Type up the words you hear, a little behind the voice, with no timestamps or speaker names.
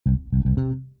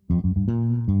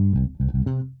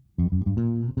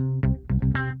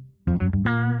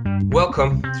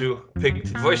Welcome to Picked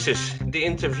Voices, the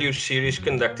interview series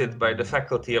conducted by the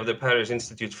faculty of the Paris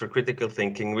Institute for Critical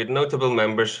Thinking with notable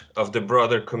members of the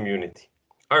broader community.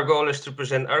 Our goal is to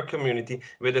present our community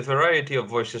with a variety of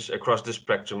voices across the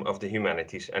spectrum of the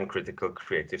humanities and critical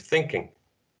creative thinking.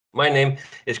 My name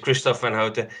is Christoph van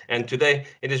Houten, and today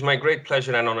it is my great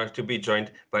pleasure and honor to be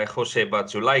joined by Joseba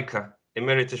Zulaika,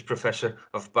 Emeritus Professor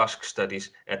of Basque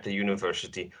Studies at the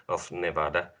University of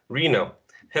Nevada, Reno.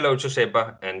 Hello,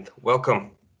 Joseba, and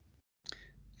welcome.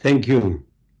 Thank you.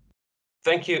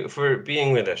 Thank you for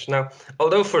being with us. Now,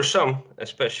 although for some,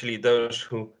 especially those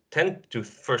who tend to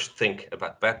first think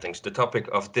about bad things, the topic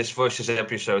of this Voices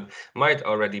episode might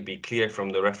already be clear from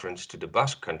the reference to the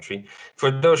Basque Country.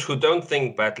 For those who don't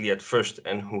think badly at first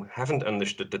and who haven't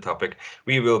understood the topic,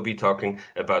 we will be talking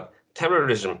about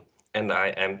terrorism, and I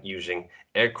am using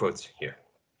air quotes here.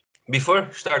 Before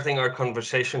starting our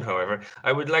conversation, however,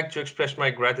 I would like to express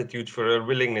my gratitude for your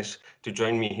willingness to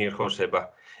join me here, Joseba.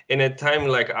 In a time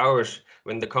like ours,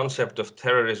 when the concept of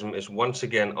terrorism is once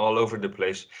again all over the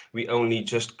place, we only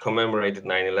just commemorated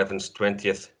 9/11's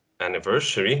 20th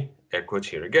anniversary, air quotes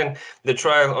here again. The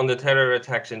trial on the terror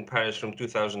attacks in Paris from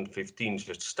 2015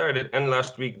 just started, and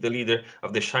last week the leader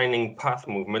of the Shining Path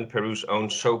movement, Peru's own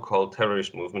so-called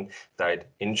terrorist movement, died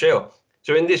in jail.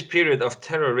 So in this period of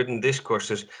terror-ridden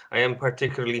discourses, I am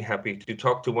particularly happy to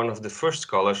talk to one of the first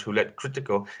scholars who let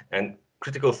critical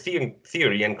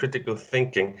theory and critical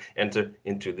thinking enter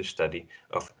into the study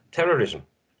of terrorism.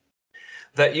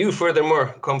 That you,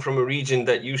 furthermore, come from a region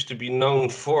that used to be known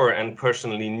for and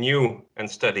personally knew and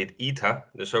studied ETA,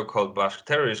 the so-called Basque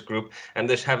terrorist group, and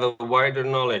thus have a wider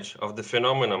knowledge of the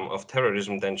phenomenon of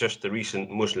terrorism than just the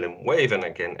recent Muslim wave, and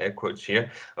again, air quotes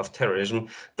here, of terrorism,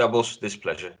 doubles this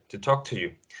pleasure to talk to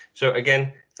you. So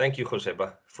again, thank you,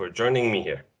 Joseba, for joining me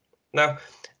here. Now,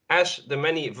 as the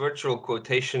many virtual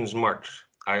quotations marks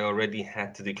I already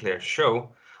had to declare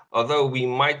show, although we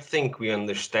might think we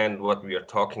understand what we are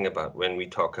talking about when we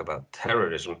talk about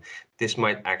terrorism, this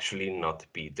might actually not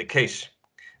be the case.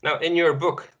 Now, in your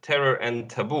book, Terror and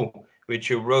Taboo, which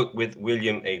you wrote with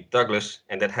William A. Douglas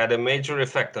and that had a major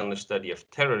effect on the study of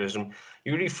terrorism,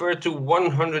 you refer to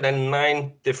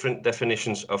 109 different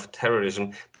definitions of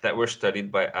terrorism that were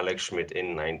studied by Alex Schmidt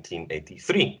in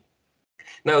 1983.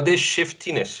 Now, this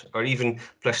shiftiness or even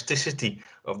plasticity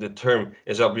of the term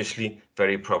is obviously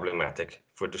very problematic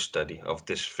for the study of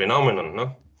this phenomenon,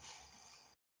 no?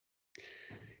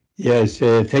 Yes,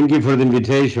 thank you for the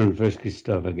invitation, first,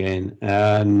 Christoph, again.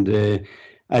 And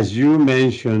as you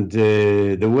mentioned,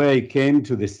 the way I came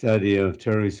to the study of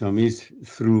terrorism is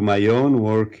through my own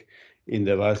work in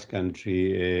the Basque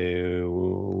Country.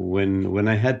 When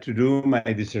I had to do my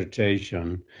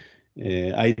dissertation,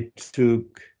 I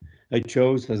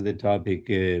chose as the topic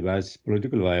Basque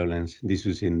political violence. This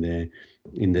was in the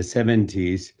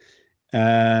 70s.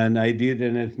 And I did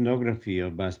an ethnography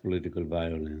of Basque political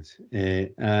violence.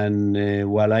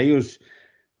 While I was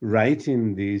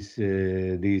writing this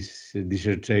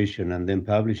dissertation and then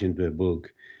publishing the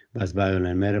book, Basque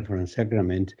Violence, Metaphor and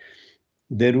Sacrament,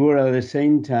 there were at the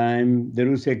same time, there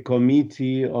was a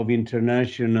committee of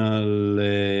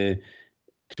international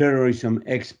terrorism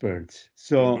experts.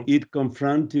 So it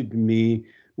confronted me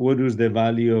what was the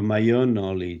value of my own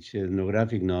knowledge,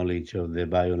 ethnographic knowledge of the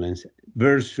violence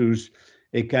versus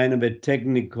a kind of a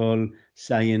technical,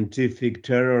 scientific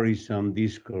terrorism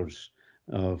discourse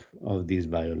of this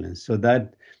violence. So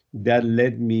that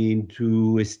led me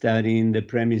into studying the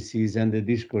premises and the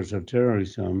discourse of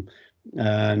terrorism.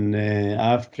 And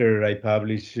after I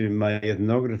published my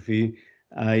ethnography,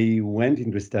 I went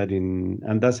into studying,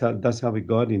 and that's how we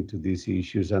got into these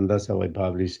issues, and that's how I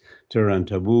published Terror and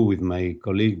Taboo with my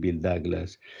colleague Bill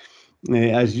Douglas.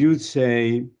 As you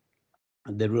say,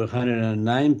 there were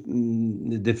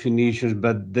 109 definitions,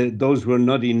 but those were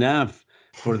not enough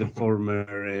for the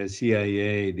former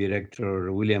CIA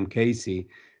director William Casey,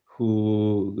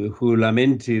 who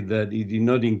lamented that it did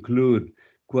not include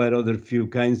quite other few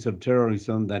kinds of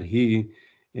terrorism that he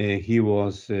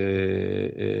was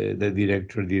the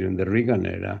director during the Reagan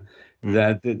era,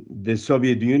 that the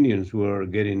Soviet Unions were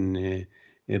getting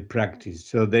practiced.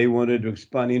 So they wanted to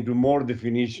expand into more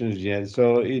definitions yet.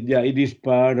 So it is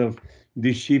part of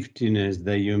the shiftiness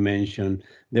that you mentioned.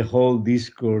 The whole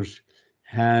discourse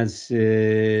has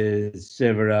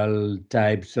several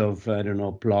types of,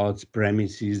 plots,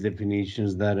 premises,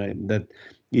 definitions that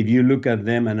if you look at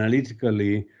them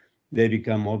analytically, they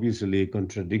become obviously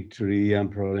contradictory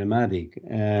and problematic.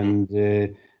 And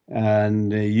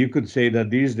you could say that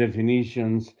these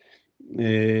definitions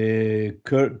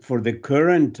for the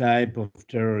current type of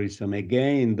terrorism,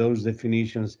 again, those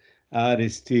definitions are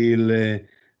still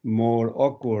more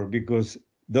awkward because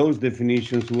those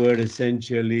definitions were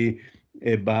essentially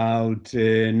about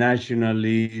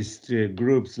nationalist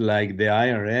groups like the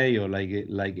IRA or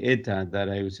like ETA that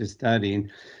I was studying.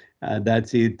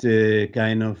 That's it,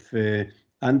 kind of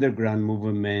underground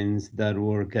movements that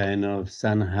were kind of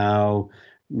somehow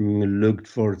looked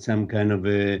for some kind of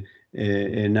a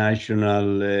national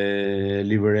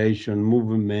liberation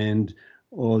movement,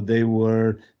 or they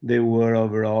were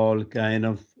overall kind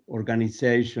of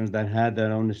organizations that had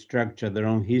their own structure, their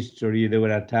own history. They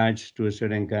were attached to a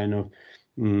certain kind of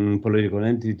political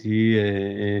entity,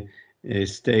 a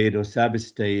state or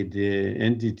sub-state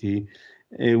entity.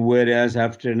 Whereas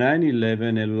after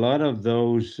 9/11, a lot of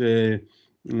those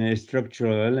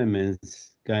structural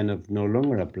elements kind of no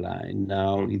longer apply.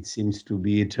 Now it seems to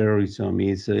be terrorism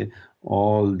is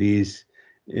all this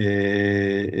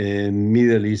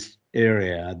Middle East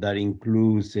area that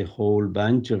includes a whole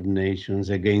bunch of nations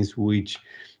against which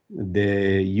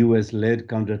the US-led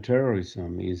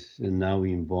counterterrorism is now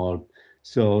involved.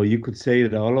 So you could say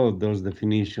that all of those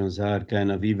definitions are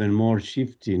kind of even more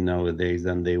shifty nowadays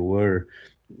than they were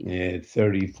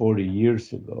 30, 40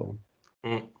 years ago.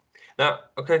 Now,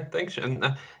 okay, thanks.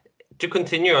 And to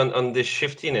continue on this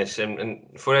shiftiness, and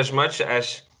for as much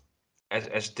as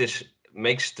this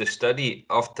makes the study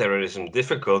of terrorism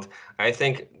difficult, I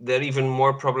think they're even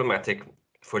more problematic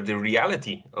for the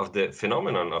reality of the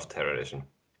phenomenon of terrorism.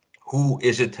 Who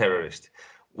is a terrorist?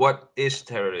 What is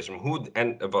terrorism? Who,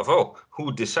 and above all,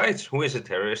 who decides who is a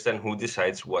terrorist and who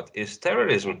decides what is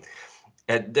terrorism?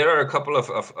 There are a couple of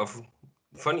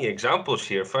funny examples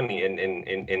here, funny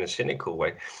in a cynical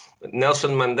way.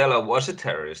 Nelson Mandela was a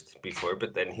terrorist before,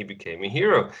 but then he became a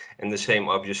hero. And the same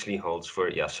obviously holds for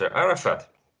Yasser Arafat.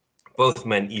 Both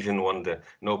men even won the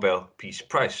Nobel Peace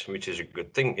Prize, which is a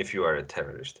good thing if you are a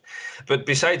terrorist. But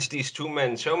besides these two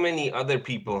men, so many other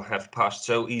people have passed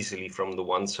so easily from the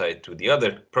one side to the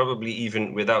other, probably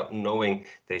even without knowing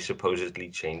they supposedly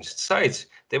changed sides.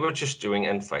 They were just doing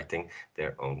and fighting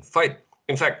their own fight.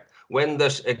 In fact, when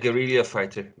does a guerrilla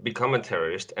fighter become a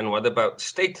terrorist? And what about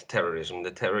state terrorism,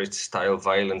 the terrorist-style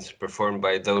violence performed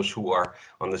by those who are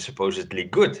on the supposedly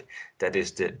good, that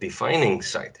is the defining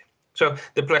side? So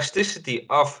the plasticity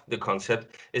of the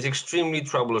concept is extremely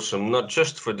troublesome, not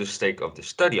just for the sake of the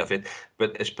study of it,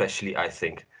 but especially, I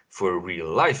think, for real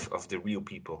life of the real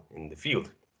people in the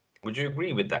field. Would you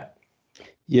agree with that?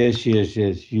 Yes.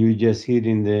 You just hit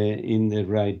in the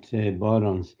right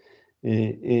buttons.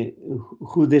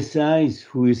 Who decides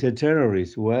who is a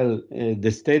terrorist? Well,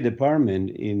 the State Department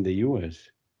in the U.S.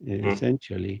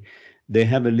 Essentially, they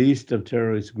have a list of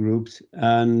terrorist groups,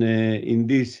 and in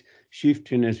this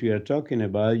shiftiness we are talking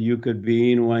about, you could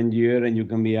be in 1 year and you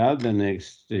can be out the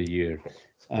next year.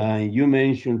 You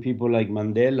mentioned people like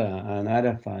Mandela and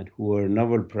Arafat, who were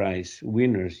Nobel Prize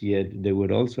winners, yet they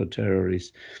were also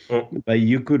terrorists. But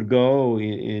you could go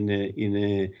in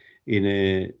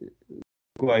a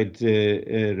quite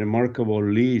a remarkable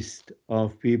list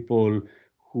of people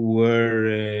who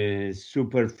were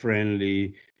super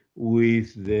friendly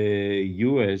with the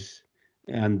U.S.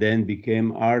 and then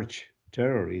became arch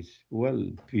terrorists.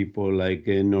 Well, people like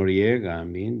Noriega, I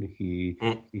mean, he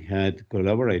had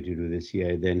collaborated with the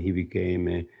CIA, then he became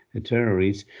a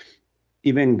terrorist.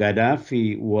 Even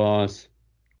Gaddafi was,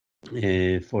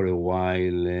 for a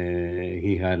while,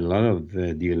 he had a lot of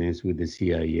dealings with the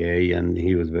CIA, and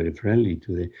he was very friendly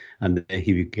to and then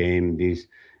he became this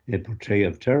portrayal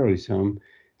of terrorism.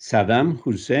 Saddam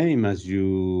Hussein, as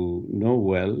you know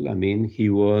well, I mean, he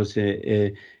was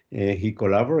he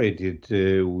collaborated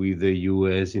with the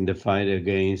U.S. in the fight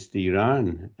against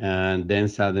Iran, and then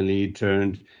suddenly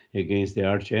turned against the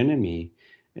arch enemy.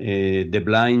 The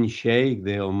blind sheikh,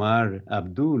 the Omar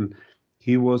Abdul,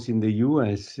 he was in the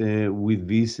U.S. With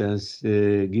visas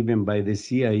given by the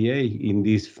CIA in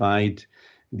this fight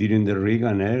during the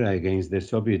Reagan era against the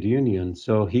Soviet Union.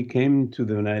 So he came to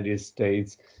the United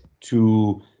States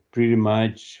to pretty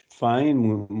much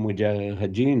find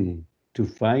mujahideen to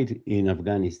fight in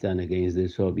Afghanistan against the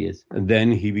Soviets. And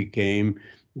then he became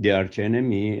the arch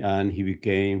enemy, and he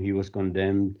was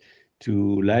condemned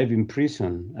to life in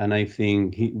prison. And I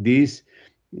think this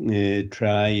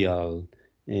trial,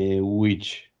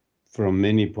 which from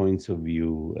many points of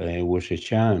view was a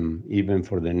sham, even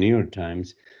for the New York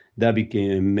Times, that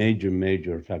became a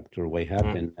major factor what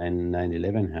happened, and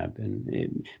 9/11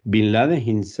 happened. Bin Laden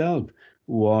himself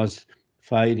was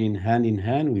fighting hand in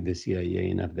hand with the CIA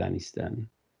in Afghanistan.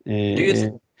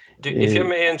 If you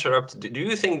may interrupt, do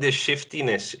you think this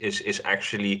shiftiness is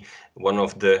actually one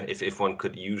of the, if one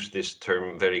could use this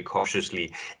term very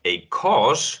cautiously, a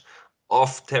cause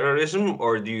of terrorism,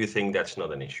 or do you think that's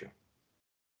not an issue?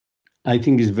 I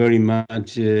think it's very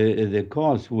much the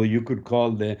cause, what you could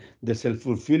call the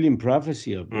self-fulfilling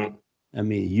prophecy of it. I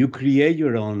mean, you create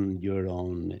your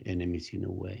own enemies in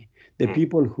a way. The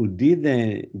people who did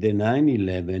the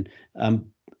 9/11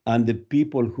 and the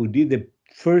people who did the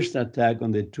first attack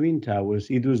on the Twin Towers,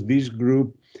 it was this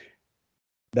group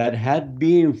that had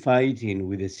been fighting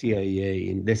with the CIA,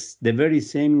 and the very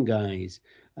same guys,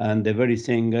 and the very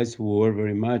same guys who were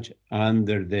very much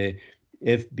under the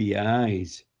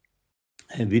FBI's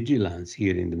vigilance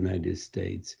here in the United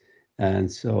States.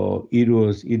 And so it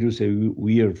was a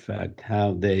weird fact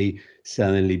how they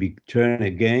suddenly turned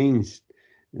against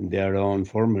their own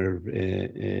former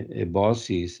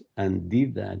bosses and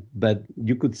did that. But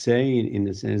you could say, in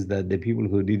the sense that the people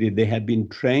who did it, they had been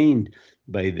trained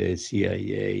by the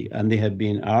CIA and they had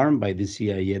been armed by the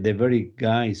CIA, the very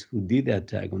guys who did the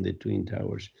attack on the Twin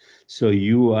Towers. So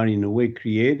you are in a way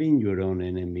creating your own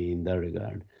enemy in that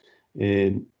regard.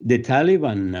 The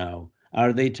Taliban now,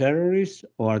 are they terrorists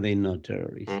or are they not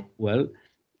terrorists? Well,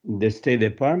 the State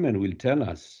Department will tell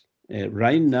us.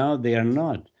 Right now, they are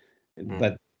not.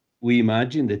 But we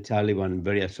imagine the Taliban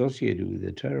very associated with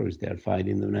the terrorists. They are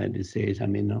fighting the United States. I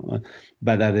mean,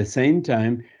 but at the same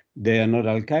time, they are not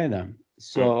Al Qaeda.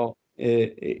 So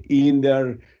in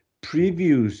their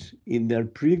previous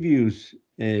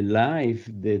life,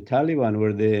 the Taliban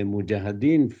were the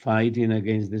Mujahideen fighting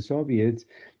against the Soviets.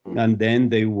 And then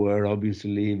they were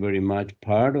obviously very much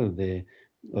part of the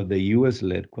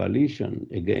U.S.-led coalition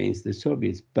against the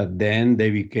Soviets. But then they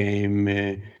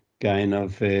became kind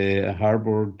of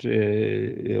harbored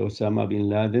Osama bin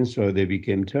Laden, so they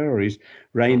became terrorists.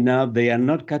 Right now, they are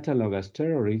not cataloged as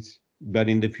terrorists, but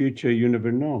in the future, you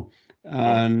never know.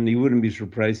 And it wouldn't be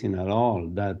surprising at all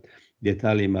that the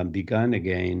Taliban become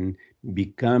again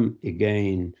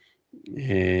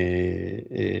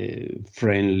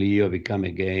friendly or become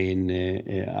again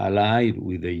allied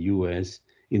with the U.S.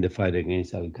 in the fight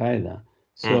against Al Qaeda.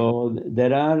 So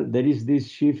there is this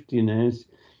shiftiness.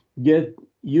 Yet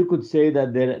you could say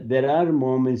that there are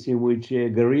moments in which a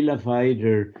guerrilla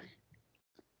fighter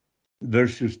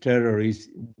versus terrorists,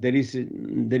 there is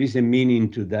a meaning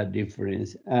to that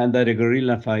difference, and that a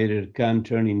guerrilla fighter can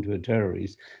turn into a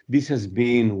terrorist. This has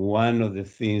been one of the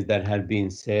things that had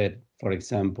been said, for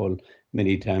example,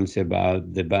 many times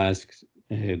about the Basque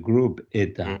group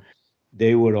ETA.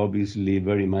 They were obviously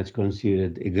very much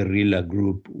considered a guerrilla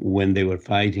group when they were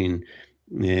fighting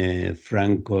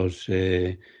Franco's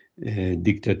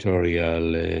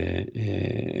dictatorial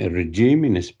regime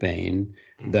in Spain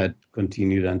that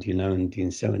continued until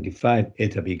 1975.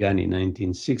 ETA began in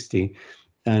 1960.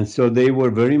 And so they were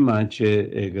very much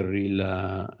a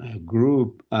guerrilla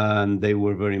group, and they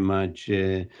were very much,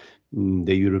 the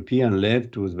European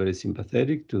left was very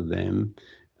sympathetic to them.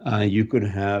 You could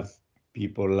have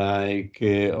people like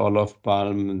Olof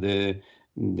Palme,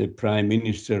 the Prime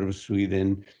Minister of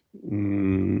Sweden,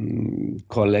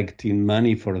 collecting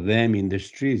money for them in the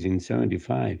streets in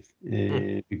 75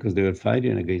 because they were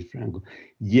fighting against Franco.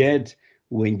 Yet,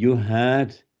 when you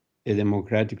had a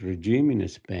democratic regime in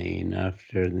Spain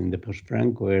after in the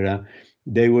post-Franco era,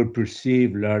 they were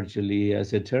perceived largely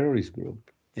as a terrorist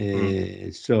group.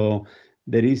 So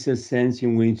there is a sense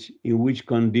in which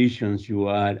conditions you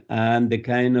are and the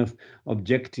kind of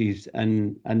objectives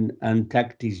and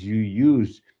tactics you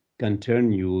use can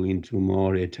turn you into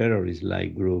more a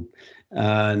terrorist-like group.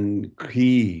 And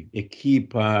a key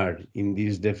part in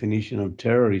this definition of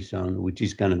terrorism, which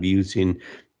is kind of using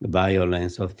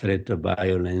violence or threat of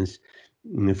violence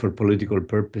for political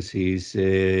purposes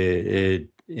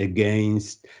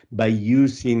by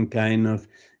using kind of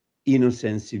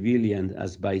innocent civilians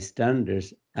as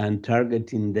bystanders and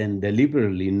targeting them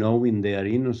deliberately, knowing they are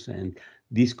innocent.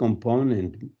 This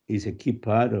component is a key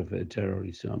part of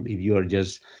terrorism. If you are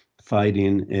just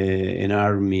fighting an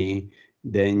army,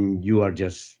 then you are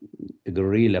just a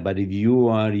guerrilla. But if you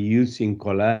are using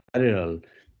collateral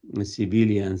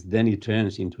civilians, then it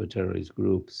turns into a terrorist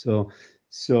group. So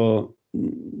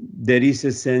there is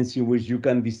a sense in which you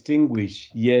can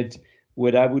distinguish. Yet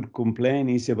what I would complain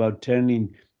is about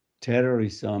turning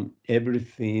terrorism,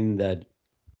 everything that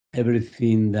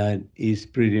is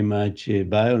pretty much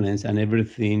violence, and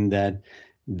everything that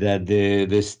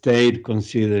the state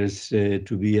considers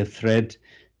to be a threat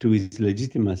to its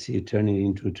legitimacy, turning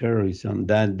into terrorism.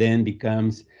 That then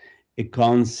becomes a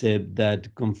concept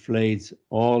that conflates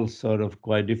all sort of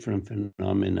quite different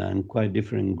phenomena and quite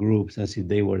different groups as if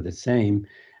they were the same.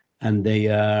 and they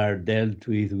are dealt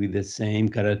with the same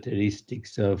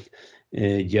characteristics of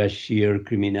just sheer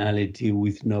criminality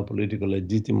with no political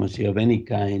legitimacy of any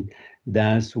kind,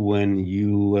 that's when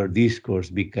your discourse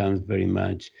becomes very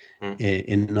much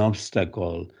an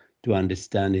obstacle to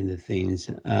understanding the things,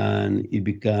 and it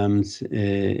becomes,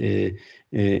 it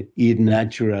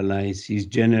naturalizes,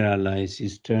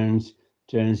 generalizes, turns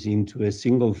into a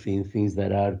single thing, things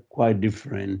that are quite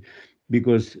different.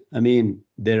 Because, I mean,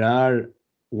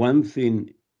 one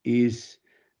thing is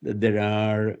that there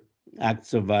are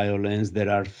acts of violence, there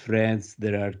are threats,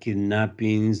 there are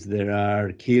kidnappings, there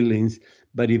are killings,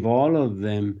 but if all of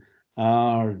them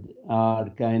are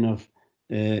kind of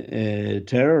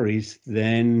terrorists,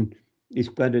 then it's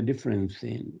quite a different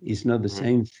thing. It's not the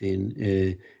same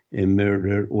thing. A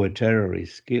murder or a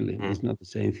terrorist killing. It's not the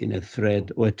same thing, a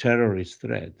threat or a terrorist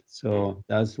threat. So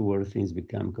that's where things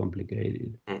become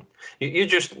complicated. You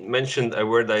just mentioned a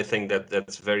word I think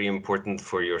that's very important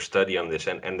for your study on this,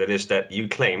 and that is that you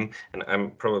claim, and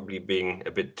I'm probably being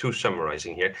a bit too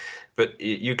summarizing here, but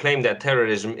you claim that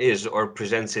terrorism is or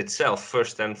presents itself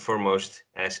first and foremost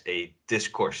as a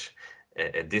discourse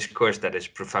that is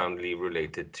profoundly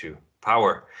related to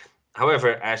power.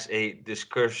 However, as a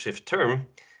discursive term,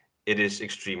 it is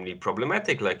extremely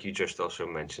problematic, like you just also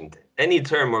mentioned. Any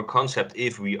term or concept,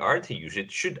 if we are to use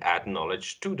it, should add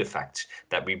knowledge to the facts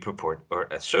that we purport or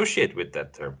associate with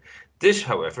that term. This,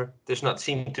 however, does not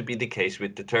seem to be the case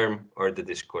with the term or the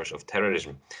discourse of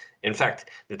terrorism. In fact,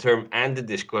 the term and the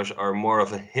discourse are more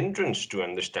of a hindrance to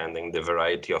understanding the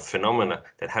variety of phenomena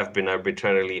that have been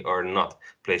arbitrarily or not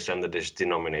placed under this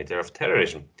denominator of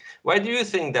terrorism. Why do you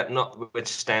think that,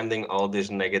 notwithstanding all this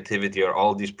negativity or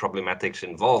all these problematics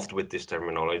involved with this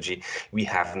terminology, we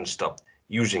haven't stopped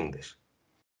using this?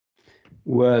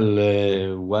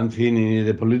 Well, one thing is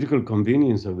the political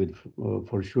convenience of it,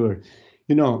 for sure.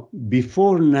 You know,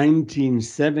 before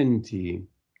 1970,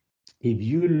 if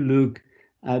you look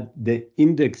at the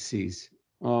indexes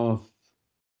of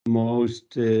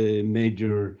most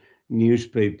major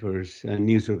newspapers and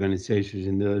news organizations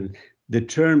in the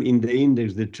term in the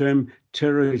index, the term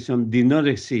terrorism did not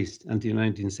exist until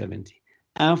 1970.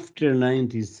 After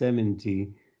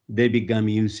 1970, they began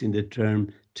using the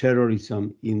term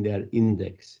terrorism in their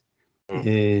index.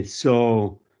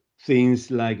 So things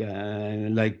like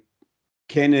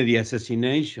Kennedy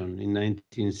assassination in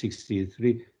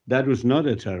 1963, that was not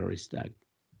a terrorist act.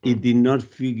 It did not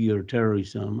figure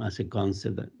terrorism as a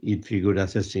concept. It figured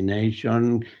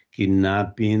assassination,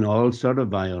 kidnapping, all sort of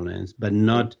violence, but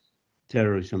not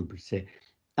terrorism per se.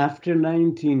 After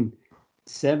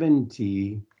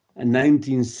 1970,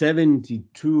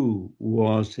 1972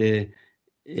 was a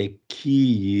key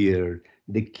year.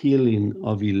 The killing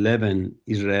of 11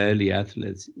 Israeli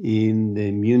athletes in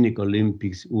the Munich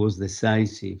Olympics was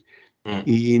decisive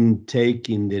in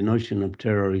taking the notion of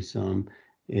terrorism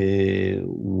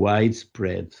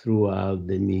widespread throughout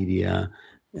the media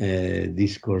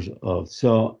discourse of.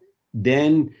 So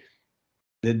then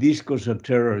the discourse of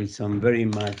terrorism very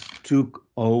much took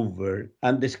over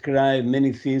and described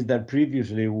many things that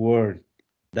previously were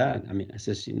that. I mean,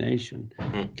 assassination,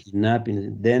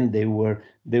 kidnapping. Then they were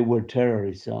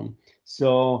terrorism.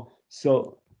 So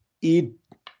it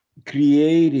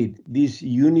created this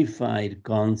unified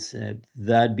concept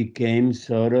that became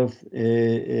sort of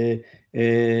the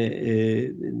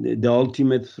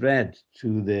ultimate threat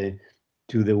to the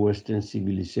Western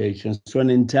civilization. So an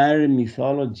entire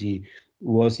mythology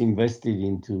was invested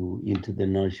into the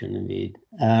notion of it,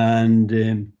 and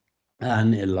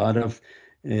a lot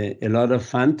of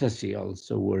fantasy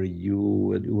also, where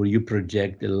you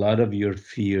project a lot of your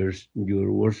fears,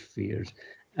 your worst fears.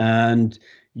 And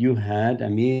you had, I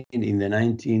mean, in the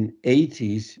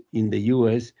 1980s in the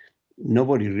US,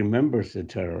 nobody remembers the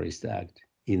terrorist act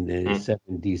in the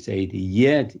 70s, 80s.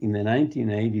 Yet in the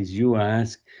 1980s, you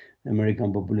ask the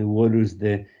American population, what is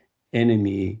the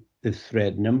enemy, the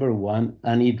threat number one?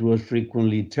 And it was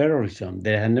frequently terrorism.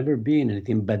 There had never been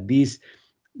anything, but this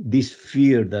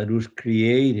fear that was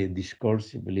created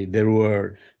discursively. There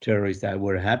were terrorists that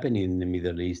were happening in the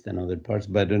Middle East and other parts,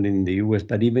 but not in the US.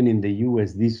 But even in the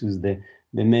US, this was the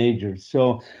major.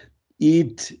 So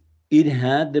it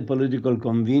had the political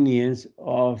convenience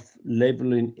of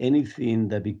labeling anything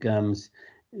that becomes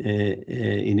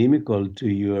inimical to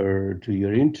your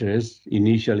interests.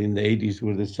 Initially in the 80s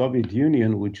with the Soviet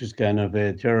Union, which was kind of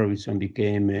a terrorism,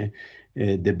 became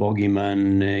the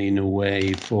bogeyman in a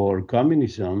way for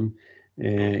communism.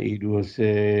 It was,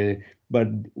 but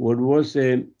what was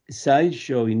a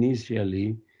sideshow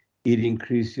initially, it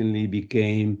increasingly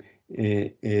became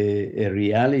a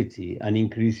reality and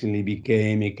increasingly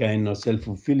became a kind of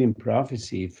self-fulfilling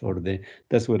prophecy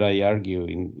that's what I argue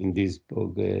in this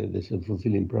book, the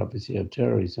self-fulfilling prophecy of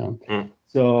terrorism.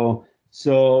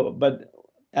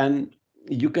 And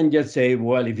you can just say,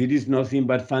 well, if it is nothing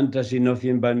but fantasy,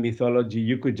 nothing but mythology,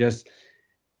 you could just,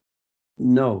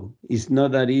 no, it's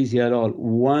not that easy at all.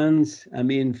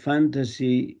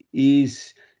 Fantasy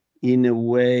is in a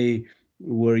way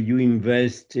where you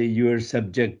invest your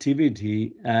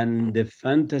subjectivity, and the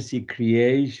fantasy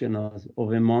creation of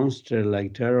a monster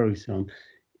like terrorism,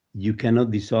 you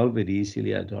cannot dissolve it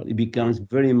easily at all. It becomes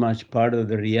very much part of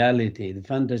the reality. The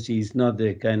fantasy is not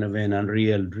the kind of an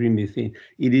unreal, dreamy thing.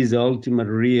 It is ultimate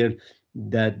real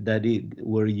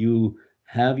where you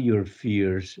have your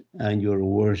fears and your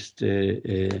worst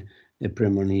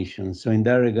premonitions. So in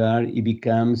that regard, it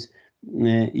becomes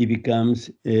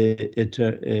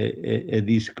a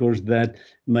discourse that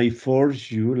may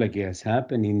force you, like it has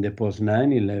happened in the post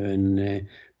 9/11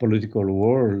 political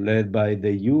war led by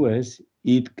the US.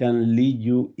 It can lead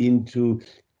you into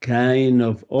kind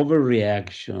of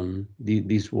overreaction.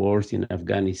 These wars in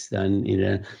Afghanistan, in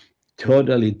a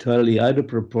totally out of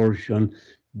proportion,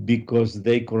 because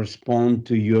they correspond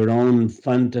to your own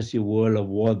fantasy world of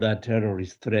what that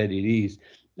terrorist threat it is.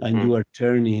 And you are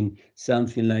turning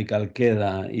something like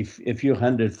Al-Qaeda, if a few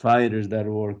hundred fighters that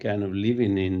were kind of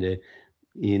living in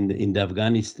the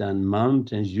Afghanistan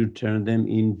mountains, you turn them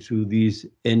into this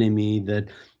enemy that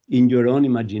in your own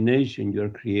imagination you're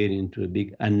creating to a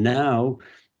big. And now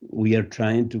we are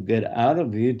trying to get out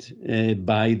of it.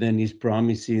 Biden is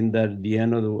promising that at the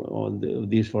end of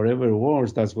these forever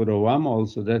wars, that's what Obama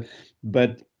also did,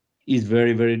 but it's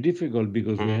very, very difficult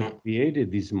because we have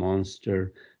created this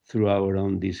monster through our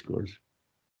own discourse.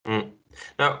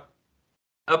 Now,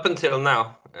 up until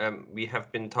now, we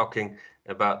have been talking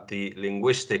about the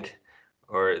linguistic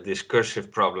or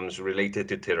discursive problems related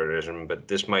to terrorism, but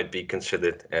this might be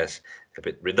considered as a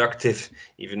bit reductive,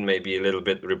 even maybe a little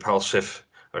bit repulsive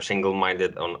or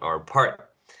single-minded on our part.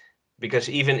 Because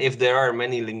even if there are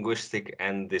many linguistic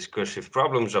and discursive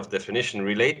problems of definition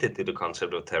related to the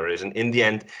concept of terrorism, in the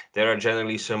end, there are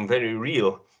generally some very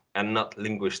real and not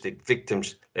linguistic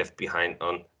victims left behind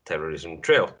on terrorism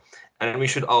trail. And we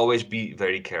should always be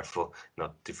very careful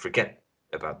not to forget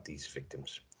about these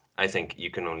victims. I think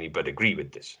you can only but agree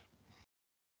with this.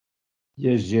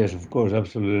 Yes, of course,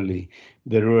 absolutely.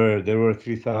 There were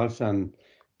 3,000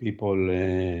 people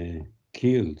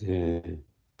killed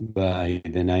by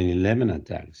the 9/11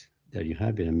 attacks. There you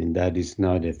have it. I mean, that is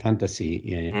not a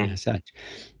fantasy as such.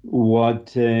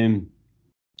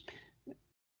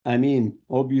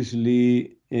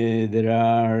 Obviously, there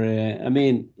are.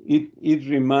 It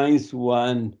reminds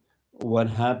one what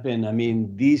happened.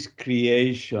 This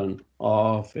creation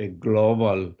of a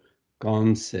global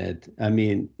concept.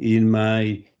 In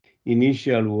my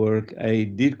initial work, I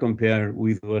did compare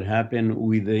with what happened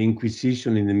with the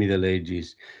Inquisition in the Middle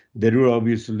Ages. There were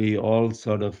obviously all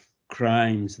sort of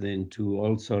crimes then too,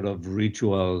 all sort of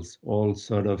rituals, all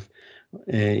sort of,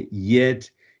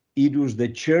 yet it was the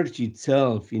church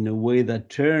itself in a way that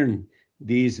turned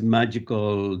these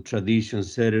magical traditions,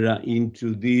 etc.,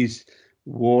 into this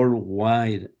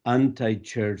worldwide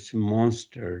anti-church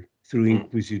monster through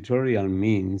inquisitorial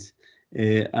means,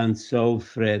 and saw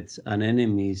threats and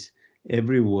enemies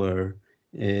everywhere.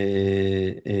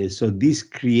 So this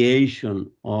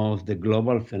creation of the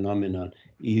global phenomenon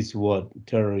is what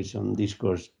terrorism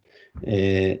discourse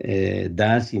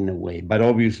does in a way. But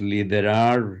obviously there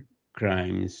are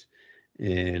crimes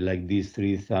like these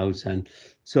 3,000.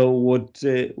 So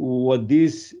what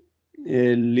this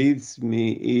leads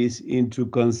me is into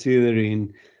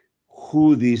considering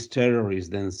who these terrorists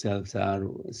themselves are,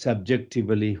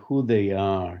 subjectively who they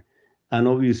are. And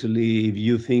obviously, if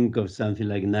you think of something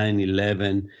like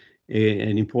 9/11,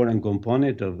 an important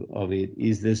component of it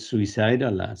is the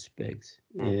suicidal aspects,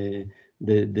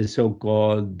 the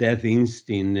so-called death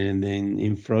instinct. And then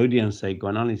in Freudian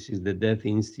psychoanalysis, the death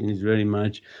instinct is very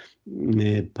much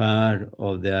part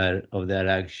of their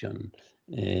action.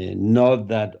 Not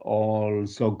that all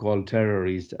so-called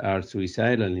terrorists are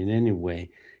suicidal in any way,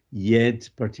 yet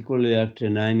particularly after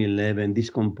 9/11, this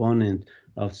component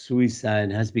of suicide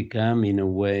has become, in a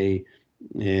way,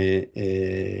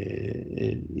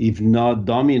 if not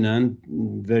dominant,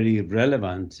 very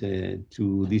relevant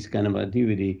to this kind of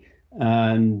activity.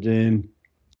 And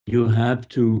you have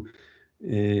to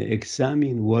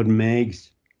examine what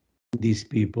makes these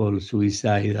people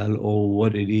suicidal, or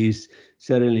what it is.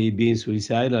 Certainly being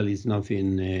suicidal is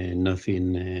nothing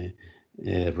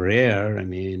rare.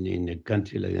 In a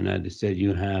country like the United States,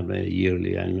 you have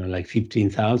yearly, like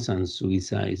 15,000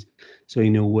 suicides. So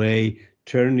in a way,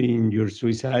 turning your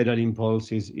suicidal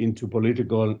impulses into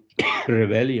political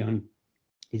rebellion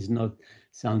is not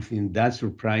something that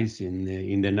surprising.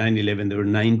 In the 9/11, there were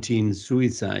 19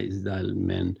 suicides that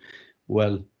men.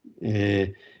 Well,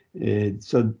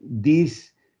 so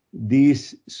this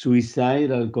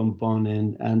suicidal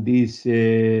component and this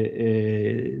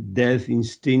death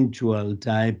instinctual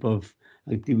type of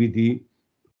activity,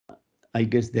 I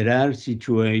guess there are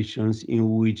situations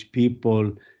in which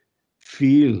people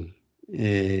feel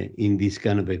in this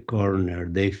kind of a corner.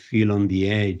 They feel on the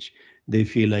edge. They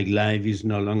feel like life is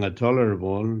no longer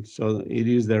tolerable. So it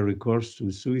is the recourse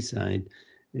to suicide.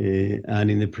 And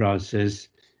in the process,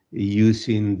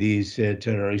 using this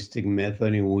terroristic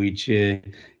method in which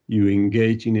you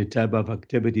engage in a type of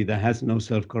activity that has no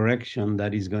self-correction,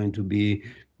 that is going to be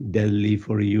deadly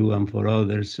for you and for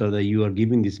others, so that you are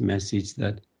giving this message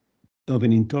that of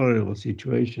an intolerable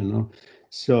situation. No?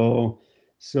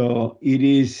 So it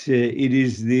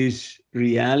is this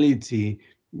reality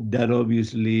that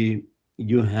obviously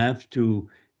you have to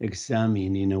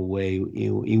examine in a way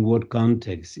in what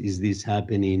context is this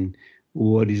happening,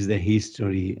 what is the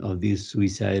history of this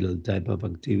suicidal type of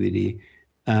activity,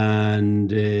 and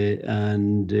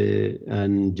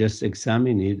just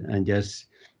examine it and just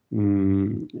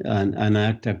and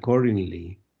act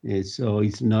accordingly. So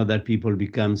it's not that people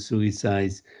become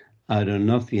suicides out of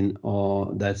nothing,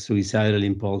 or that suicidal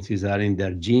impulses are in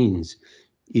their genes.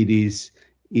 It is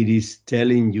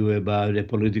telling you about a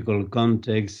political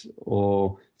context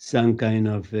or some kind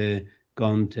of a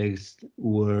context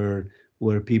where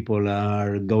people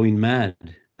are going mad,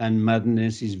 and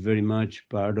madness is very much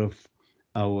part of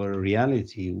our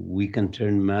reality. We can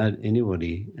turn mad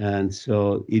anybody, and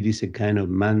so it is a kind of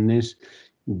madness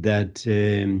that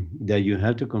that you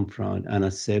have to confront and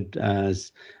accept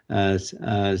as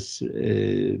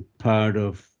part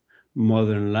of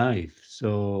modern life.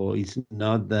 So it's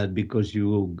not that because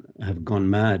you have gone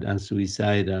mad and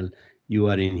suicidal, you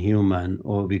are inhuman,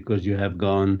 or because you have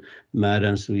gone mad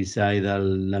and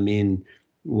suicidal, I mean,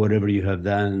 whatever you have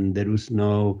done, there's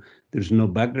no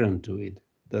background to it.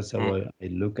 That's how I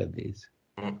look at this.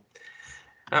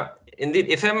 Indeed,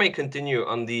 if I may continue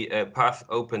on the path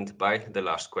opened by the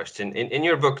last question. In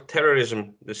your book,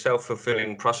 Terrorism, the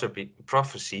Self-Fulfilling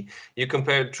Prophecy, you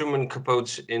compared Truman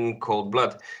Capote's In Cold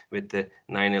Blood with the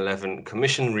 9/11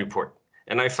 Commission report.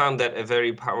 And I found that a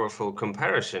very powerful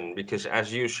comparison because,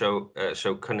 as you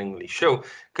so cunningly show,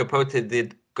 Capote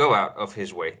did go out of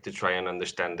his way to try and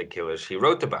understand the killers he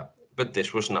wrote about. But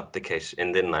this was not the case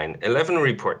in the 9/11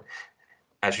 report.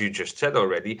 As you just said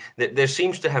already, there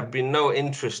seems to have been no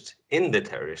interest in the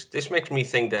terrorists. This makes me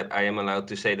think that I am allowed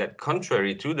to say that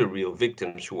contrary to the real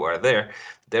victims who are there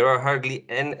are hardly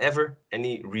ever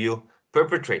any real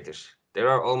perpetrators. There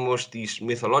are almost these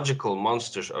mythological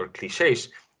monsters or cliches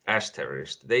as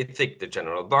terrorists. They tick the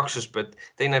general boxes, but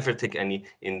they never tick any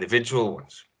individual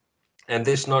ones. And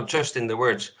this not just in the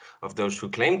words of those who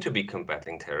claim to be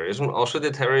combating terrorism, also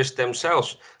the terrorists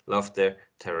themselves love their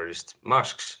terrorist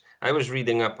masks. I was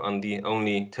reading up on the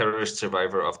only terrorist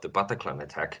survivor of the Bataclan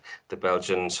attack, the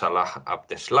Belgian Salah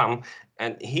Abdeslam,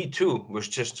 and he too was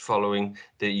just following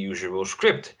the usual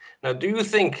script. Now, do you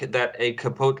think that a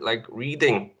Capote-like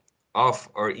reading of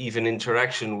or even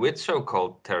interaction with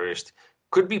so-called terrorists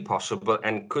could be possible,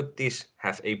 and could this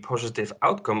have a positive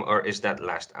outcome, or is that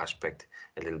last aspect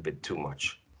a little bit too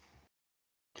much?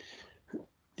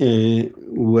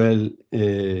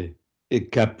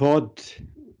 Capote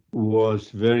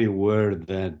was very aware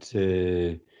that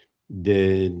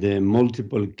the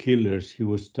multiple killers he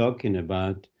was talking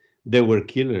about, they were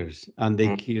killers, and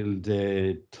they killed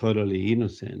totally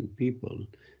innocent people.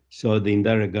 So in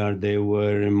that regard, they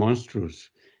were monstrous.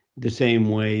 The same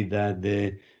way that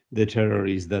the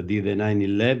terrorists that did the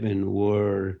 9/11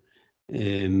 were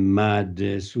mad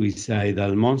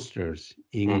suicidal monsters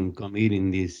in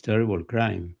committing this terrible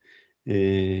crime.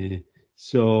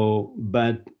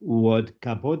 But what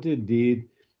Capote did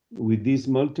with these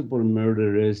multiple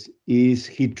murderers is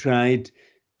he tried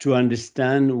to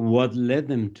understand what led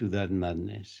them to that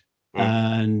madness.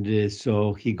 And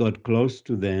so he got close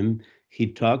to them, he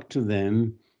talked to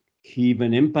them, he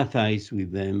even empathized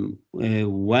with them.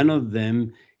 One of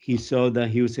them, he saw that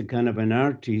he was a kind of an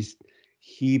artist.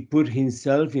 He put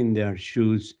himself in their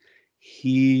shoes.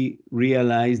 He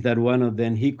realized that one of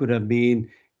them, he could have been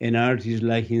an artist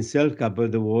like himself,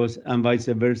 Capote was, and vice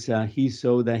versa. He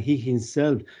saw that he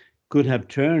himself could have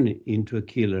turned into a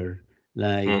killer,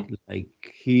 like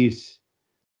his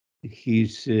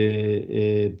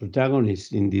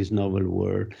protagonist in this novel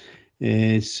world.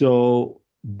 So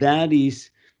that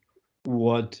is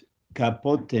what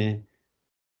Capote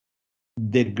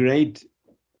the great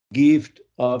gift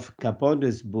of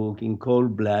Capote's book In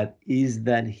Cold Blood is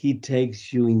that he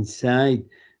takes you inside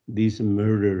this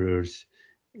murderer's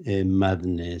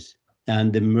madness,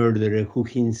 and the murderer who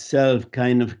himself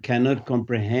kind of cannot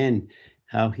comprehend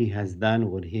how he has done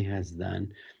what he has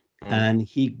done. And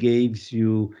he gives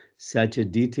you such a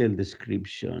detailed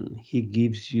description. He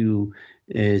gives you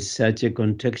such a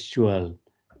contextual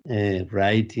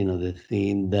writing of the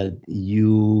thing that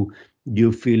you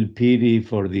feel pity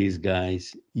for these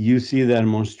guys. You see their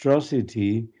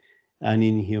monstrosity and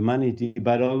inhumanity,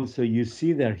 but also you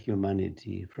see their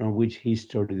humanity, from which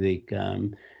history they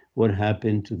come, what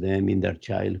happened to them in their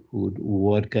childhood,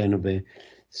 what kind of a...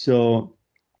 So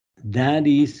that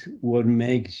is what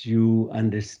makes you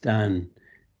understand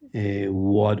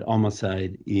what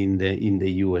homicide in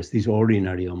the U.S., this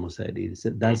ordinary homicide is.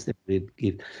 That's the great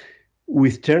gift.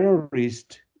 With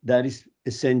terrorists, that is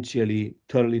essentially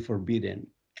totally forbidden.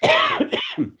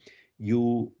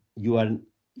 You are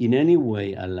in any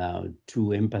way allowed to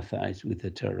empathize with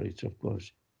the terrorists, of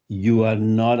course. You are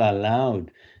not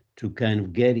allowed to kind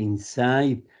of get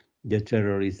inside the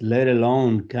terrorists, let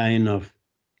alone kind of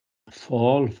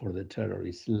fall for the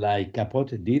terrorists, like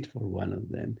Capote did for one of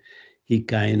them. He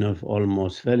kind of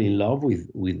almost fell in love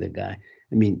with the guy.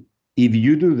 I mean, if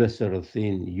you do that sort of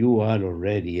thing, you are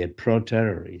already a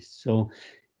pro-terrorist. So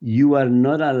you are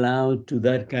not allowed to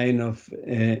that kind of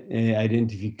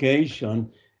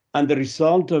identification. And the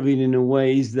result of it, in a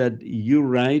way, is that you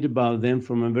write about them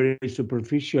from a very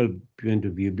superficial point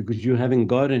of view, because you haven't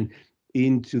gotten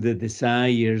into the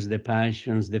desires, the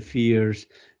passions, the fears,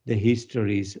 the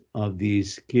histories of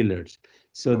these killers.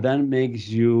 So that makes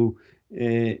you,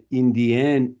 in the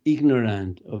end,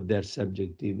 ignorant of their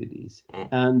subjectivities.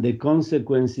 And the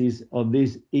consequences of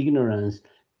this ignorance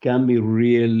can be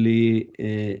really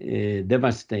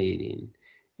devastating.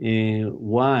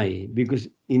 Why? Because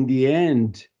in the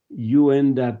end, you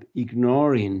end up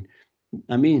ignoring.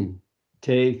 I mean,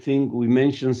 think we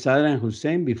mentioned Saddam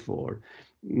Hussein before.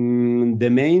 The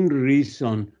main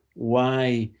reason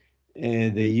why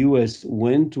the U.S.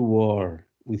 went to war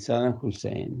with Saddam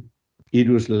Hussein, it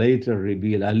was later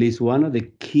revealed, at least one of the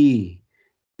key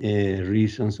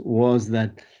reasons was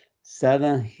that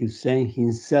Saddam Hussein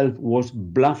himself was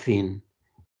bluffing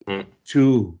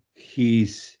to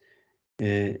his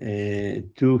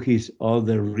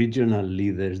other regional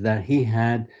leaders that he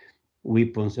had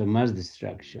weapons of mass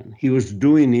destruction. He was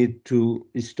doing it to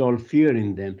install fear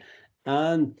in them.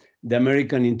 And the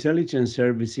American intelligence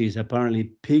services apparently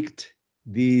picked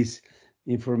this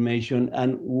information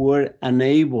and were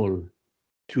unable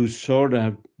to sort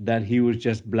out that he was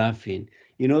just bluffing.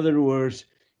 In other words,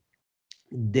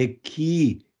 the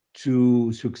key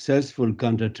to successful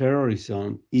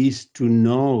counterterrorism is to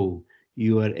know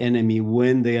your enemy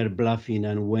when they are bluffing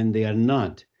and when they are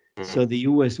not. So the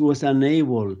US was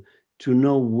unable to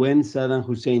know when Saddam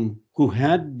Hussein, who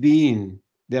had been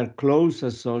their close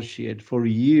associate for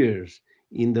years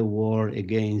in the war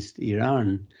against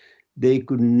Iran, they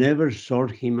could never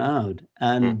sort him out,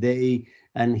 and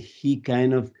he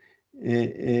kind of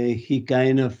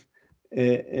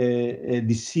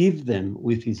deceived them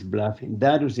with his bluffing.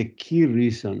 That was a key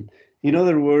reason. In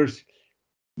other words,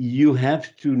 you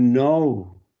have to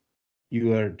know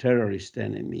your terrorist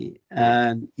enemy,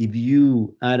 and if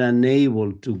you are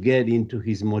unable to get into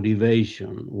his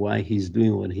motivation, why he's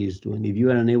doing what he's doing, if you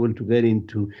are unable to get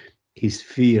into his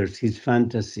fears, his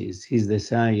fantasies, his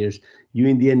desires, you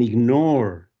in the end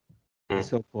ignore the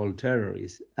so-called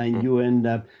terrorists, and you end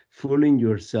up fooling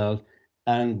yourself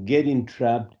and getting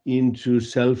trapped into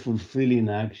self-fulfilling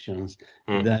actions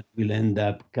that will end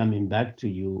up coming back to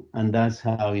you. And that's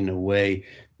how, in a way,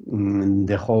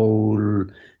 the whole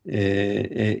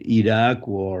Iraq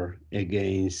war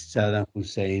against Saddam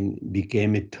Hussein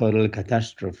became a total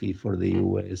catastrophe for the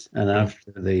US. And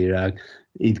after the Iraq,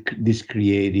 this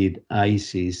created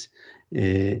ISIS,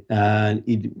 and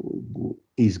it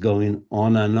is going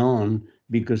on and on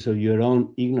because of your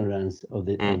own ignorance of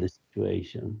the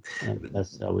situation. And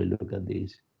that's how we look at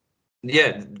this.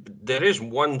 Yeah, there is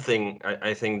one thing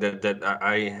I think that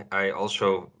I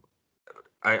also,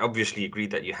 I obviously agree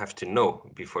that you have to know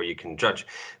before you can judge.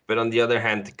 But on the other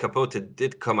hand, Capote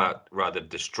did come out rather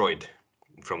destroyed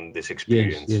from this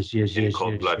experience in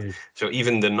Cold Blood. Yes. So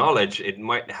even the knowledge, it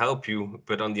might help you,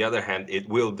 but on the other hand, it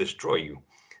will destroy you.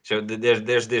 So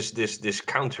there's this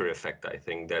counter effect, I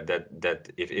think, that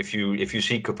if you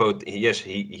see Capote, yes,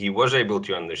 he was able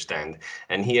to understand,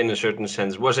 and he in a certain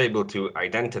sense was able to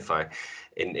identify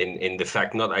in the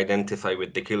fact, not identify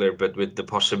with the killer, but with the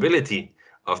possibility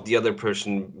of the other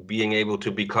person being able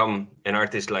to become an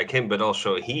artist like him, but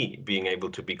also he being able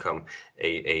to become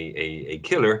a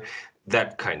killer,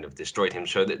 that kind of destroyed him.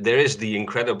 So there is the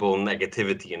incredible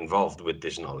negativity involved with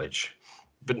this knowledge.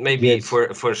 But maybe Yes.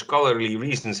 for scholarly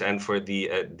reasons and for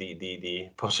the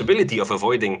possibility of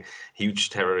avoiding huge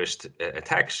terrorist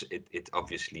attacks, it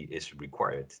obviously is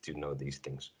required to know these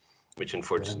things, which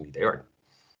unfortunately they aren't.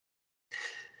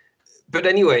 But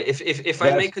anyway, if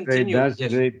I may continue, that's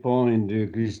yes. a great point,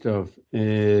 Christoph,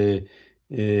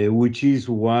 which is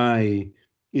why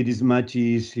it is much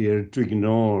easier to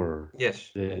ignore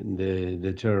Yes.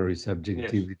 the terrorist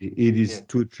subjectivity. Yes. It is Yeah.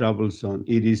 too troublesome.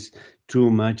 It is too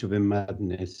much of a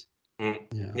madness.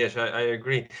 Yeah. Yes, I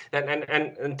agree.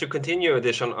 And to continue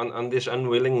this on this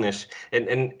unwillingness,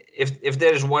 and if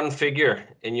there's one figure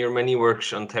in your many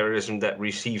works on terrorism that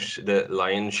receives the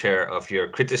lion's share of your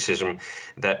criticism,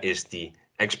 that is the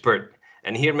expert.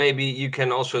 And here maybe you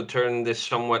can also turn this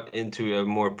somewhat into a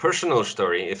more personal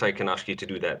story, if I can ask you to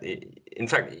do that. In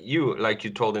fact, you, like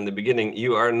you told in the beginning,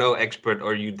 you are no expert,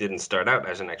 or you didn't start out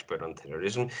as an expert on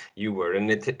terrorism. You were an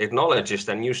ethnologist,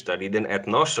 and you studied an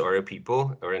ethnos, or a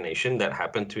people or a nation that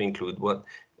happened to include what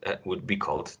would be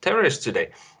called terrorists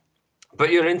today. But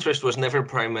your interest was never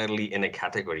primarily in a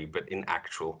category, but in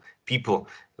actual people,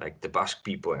 like the Basque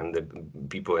people and the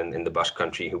people in the Basque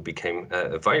country who became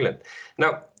violent.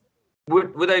 Now,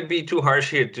 would I be too harsh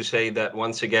here to say that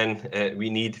once again we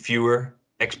need fewer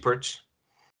experts?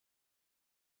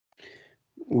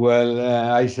 Well,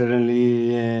 I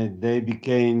certainly, they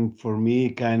became for me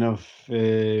kind of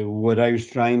what I was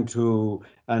trying to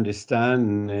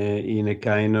understand in a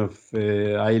kind of,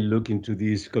 I look into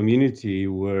this community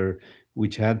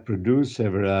which had produced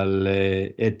several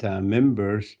ETA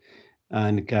members,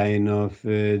 and kind of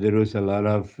there was a lot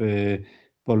of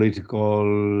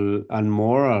political and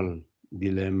moral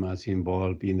dilemmas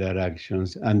involved in their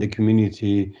actions. And the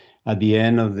community, at the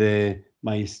end of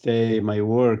my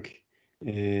work,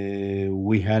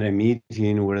 we had a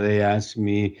meeting where they asked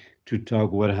me to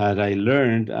talk what had I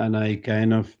learned, and I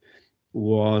kind of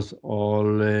was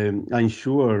all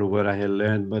unsure what I had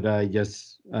learned, but I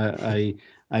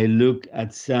looked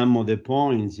at some of the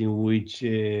points in which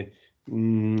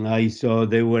I saw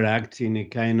they were acting a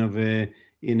kind of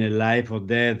in a life or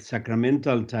death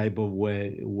sacramental type of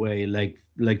way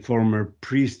like former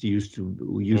priests used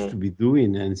to be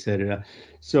doing, etc.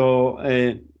 So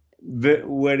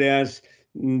whereas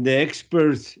the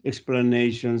experts'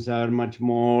 explanations are much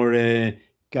more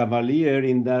cavalier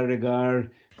in that regard,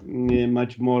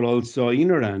 much more also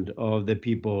ignorant of the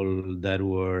people that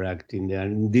were acting there.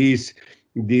 And these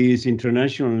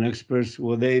international experts,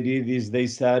 what they did is they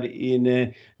sat in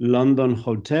a London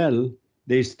hotel.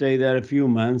 They stayed there a few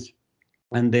months,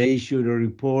 and they issued a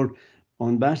report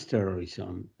on Basque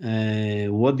terrorism.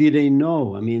 What did they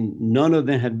know? I mean, none of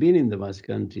them had been in the Basque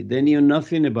country. They knew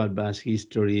nothing about Basque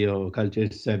history or culture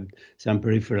except some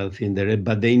peripheral thing there,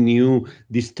 but they knew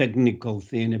this technical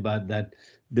thing about that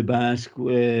the Basque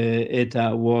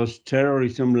ETA was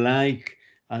terrorism-like,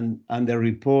 and the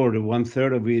report,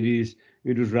 one-third of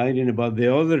it was writing about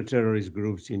the other terrorist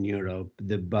groups in Europe,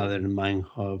 the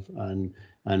Baden-Meinhof and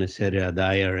etc., the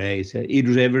IRA. So it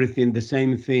was everything, the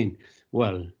same thing.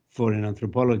 Well, for an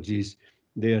anthropologist,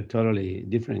 they are totally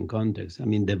different contexts. I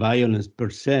mean, the violence per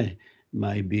se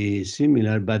might be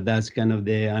similar, but that's kind of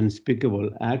the unspeakable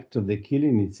act of the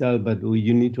killing itself. But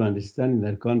you need to understand in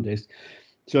that context.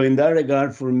 So in that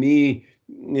regard, for me,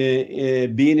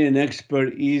 being an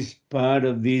expert is part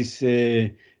of this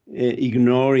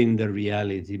ignoring the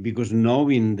reality, because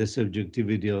knowing the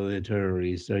subjectivity of the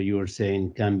terrorists, as you were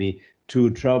saying, can be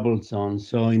too troublesome.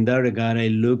 So in that regard, I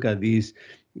look at this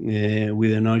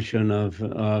with the notion of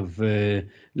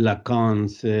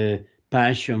Lacan's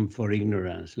passion for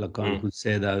ignorance. Lacan, who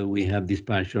said that we have this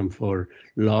passion for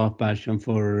love, passion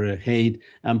for hate,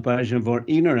 and passion for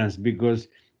ignorance, because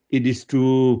it is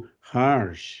too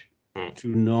harsh to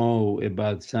know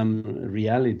about some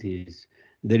realities.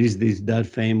 There is that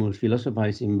famous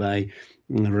philosophizing by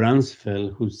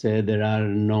Rumsfeld, who said there are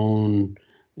known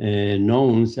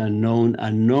knowns and known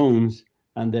unknowns,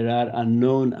 and there are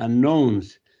unknown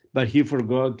unknowns. But he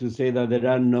forgot to say that there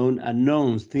are known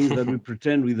unknowns, things that we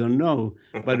pretend we don't know,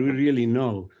 but we really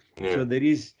know. Yeah. So there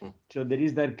is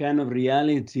that kind of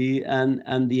reality,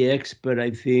 and the expert,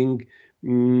 I think,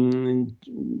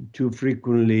 too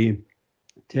frequently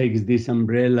takes this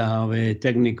umbrella of a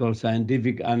technical,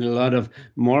 scientific, and a lot of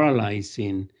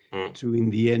moralizing to, in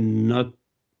the end, not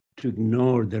to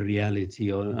ignore the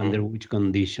reality or under which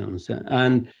conditions.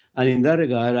 And in that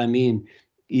regard, I mean,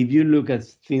 if you look at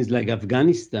things like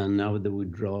Afghanistan, now the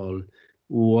withdrawal,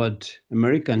 what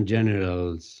American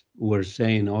generals were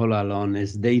saying all along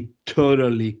is they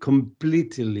totally,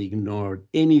 completely ignored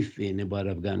anything about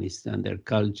Afghanistan, their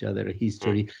culture, their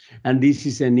history. And this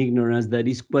is an ignorance that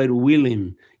is quite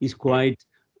willing, is quite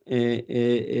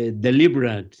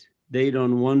deliberate. They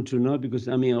don't want to know because,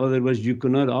 I mean, otherwise you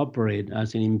cannot operate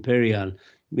as an imperial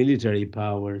military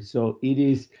power. So it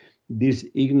is this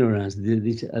ignorance,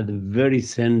 this at the very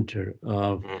center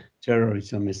of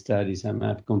terrorism studies.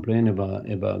 I've complained about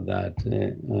that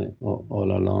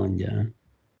all along. Yeah.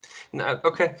 Now,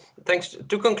 okay, thanks.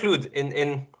 To conclude,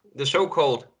 in the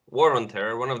so-called war on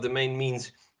terror, one of the main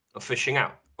means of fishing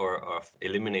out or of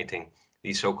eliminating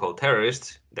these so-called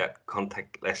terrorists, that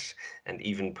contactless and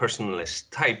even personless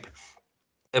type,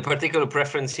 a particular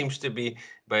preference seems to be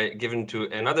given to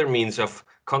another means of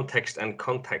context and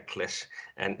contactless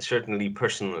and certainly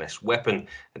personless weapon,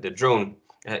 the drone.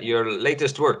 Your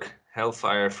latest work,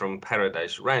 Hellfire from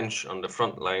Paradise Ranch, on the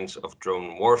front lines of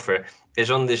drone warfare,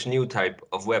 is on this new type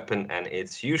of weapon and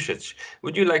its usage.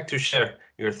 Would you like to share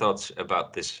your thoughts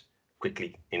about this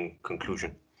quickly in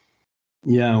conclusion?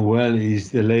 Yeah, well, it's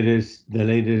the latest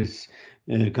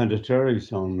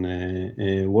counterterrorism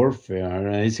warfare.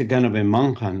 It's a kind of a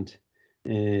manhunt,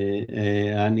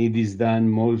 and it is done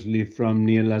mostly from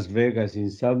near Las Vegas in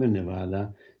southern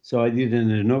Nevada. So I did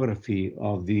an ethnography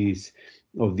of these.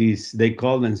 They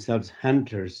call themselves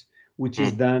hunters, which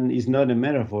is not a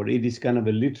metaphor. It is kind of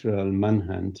a literal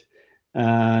manhunt,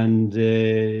 and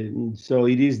so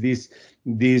it is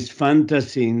this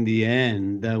fantasy in the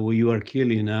end that you are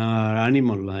killing our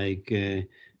animal-like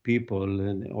people,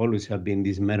 and always have been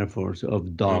these metaphors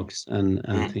of dogs and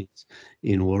things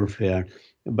in warfare.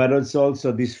 But it's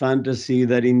also this fantasy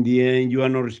that in the end you are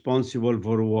not responsible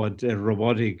for what a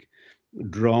robotic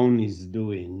drone is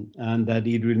doing, and that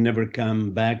it will never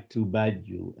come back to bite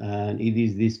you. And it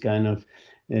is this kind of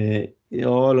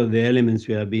all of the elements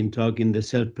we have been talking, the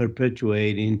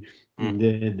self-perpetuating,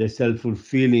 the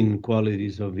self-fulfilling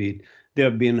qualities of it, they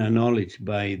have been acknowledged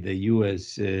by the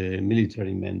U.S.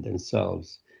 Military men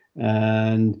themselves.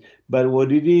 But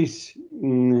what it is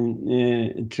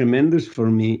tremendous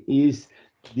for me is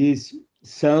this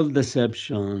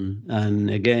self-deception and,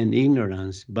 again,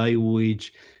 ignorance by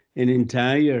which an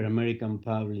entire American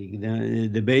public,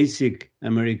 the basic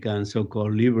American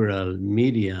so-called liberal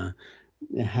media,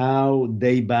 how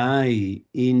they buy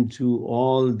into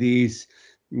all these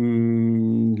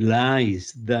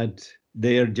lies that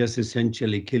they are just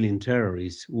essentially killing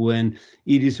terrorists, when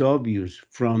it is obvious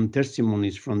from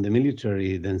testimonies from the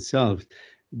military themselves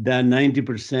that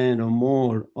 90% or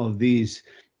more of these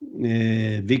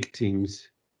victims,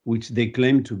 which they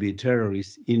claim to be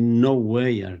terrorists, in no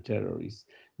way are terrorists.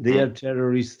 They are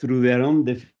terrorists through their own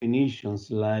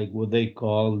definitions, like what they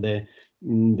call the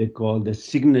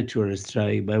signature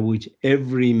strike, by which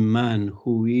every man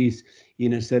who is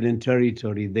in a certain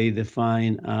territory they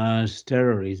define as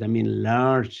terrorists. I mean,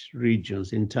 large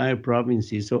regions, entire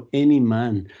provinces. So any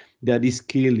man that is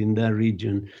killed in that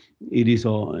region, it is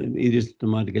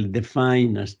automatically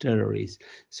defined as terrorist.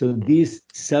 So this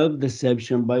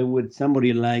self-deception by what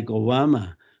somebody like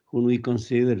Obama, whom we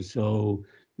consider so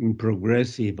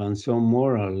progressive and so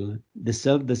moral, the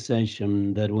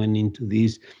self-deception that went into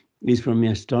this is for me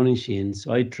astonishing.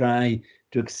 So I try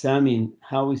to examine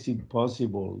how is it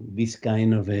possible, this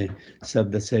kind of a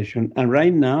self-deception. And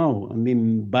right now, I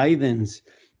mean, Biden's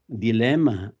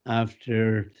dilemma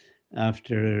after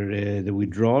the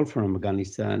withdrawal from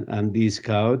Afghanistan and this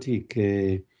chaotic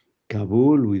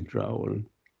Kabul withdrawal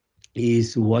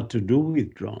is what to do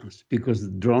with drones, because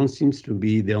drones seems to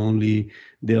be the only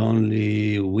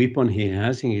weapon he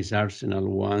has in his arsenal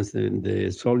once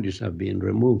the soldiers have been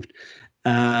removed.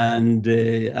 And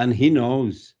he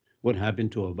knows what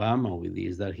happened to Obama with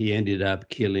this, that he ended up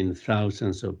killing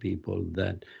thousands of people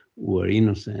that were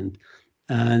innocent.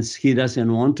 And he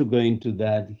doesn't want to go into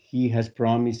that. He has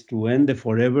promised to end the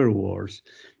forever wars.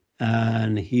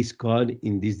 And he's caught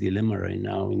in this dilemma right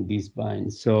now, in this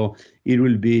bind. So it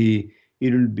will be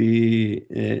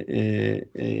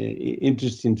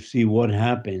interesting to see what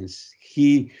happens.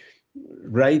 He,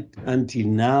 right until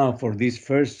now, for these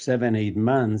first 7-8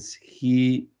 months,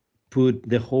 he put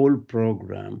the whole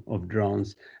program of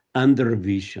drones under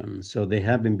revision. So they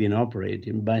haven't been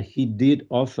operating, but he did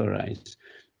authorize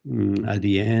at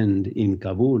the end in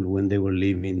Kabul, when they were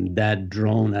leaving, that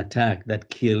drone attack that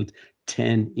killed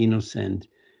 10 innocent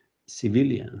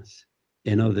civilians,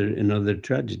 another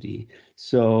tragedy.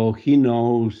 So he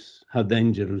knows how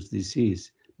dangerous this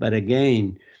is. But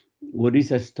again, what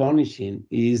is astonishing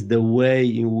is the way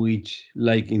in which,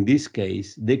 like in this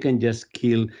case, they can just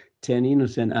kill 10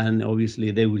 innocent, and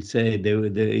obviously they will say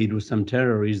it was some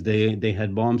terrorists, they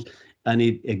had bombs, and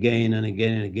it again and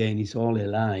again and again, it's all a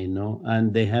lie,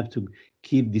 and they have to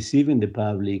keep deceiving the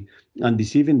public and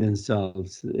deceiving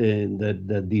themselves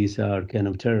that these are kind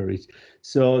of terrorists.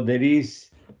 So there is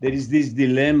this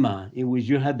dilemma in which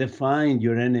you have defined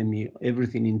your enemy,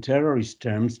 everything in terrorist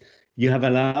terms. You have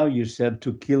allowed yourself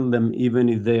to kill them even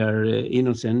if they are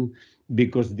innocent,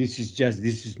 because this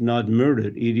is not murder.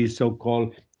 It is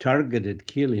so-called targeted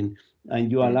killing.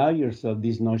 And you allow yourself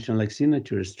this notion like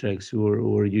signature strikes,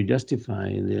 or you justify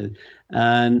it.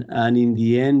 And in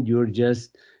the end, you're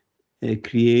just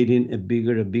creating a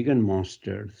bigger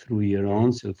monster through your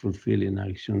own self-fulfilling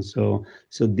action. So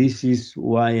this is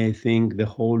why I think the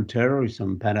whole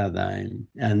terrorism paradigm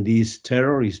and these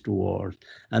terrorist wars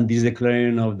and this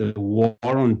declaration of the war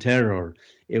on terror,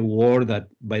 a war that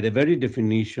by the very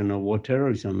definition of what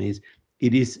terrorism is,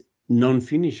 it is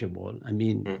non-finishable. I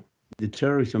mean, the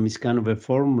terrorism is kind of a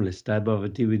formless type of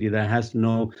activity that has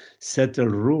no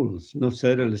settled rules, no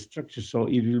settled structure. So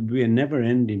it will be a never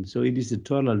ending. So it is a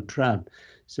total trap.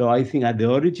 So I think at the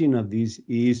origin of this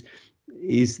is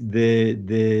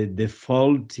the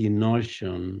faulty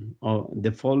notion, or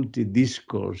the faulty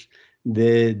discourse,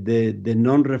 the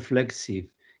non-reflexive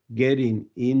getting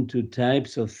into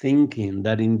types of thinking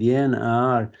that in the end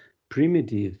are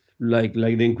primitive, like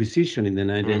the Inquisition in the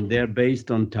 19th. They're based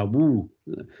on taboo.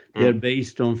 They're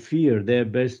based on fear. They're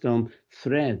based on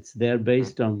threats. They're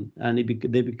based on, and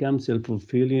they become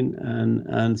self-fulfilling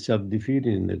and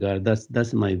self-defeating in the God.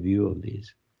 That's my view of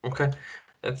this. Okay.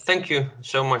 Thank you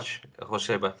so much,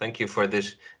 Joseba. Thank you for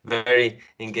this very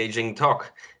engaging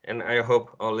talk. And I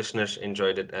hope all listeners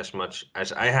enjoyed it as much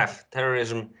as I have.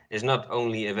 Terrorism is not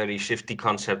only a very shifty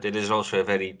concept, it is also a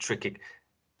very tricky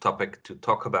topic to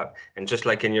talk about. And just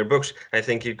like in your books, I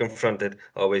think you confront it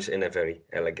always in a very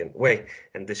elegant way.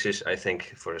 And this is, I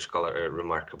think, for a scholar, a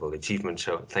remarkable achievement.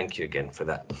 So thank you again for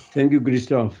that. Thank you,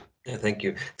 Christoph. Yeah, thank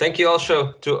you. Thank you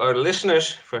also to our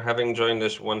listeners for having joined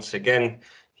us once again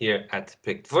here at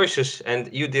Pict Voices.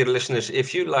 And you, dear listeners,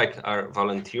 if you like our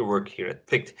volunteer work here at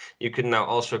Pict, you can now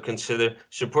also consider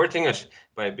supporting us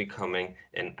by becoming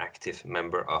an active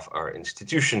member of our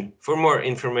institution. For more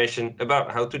information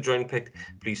about how to join Pict,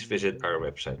 please visit our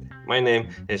website. My name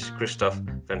is Christoph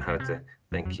van Houten.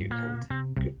 Thank you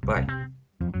and goodbye.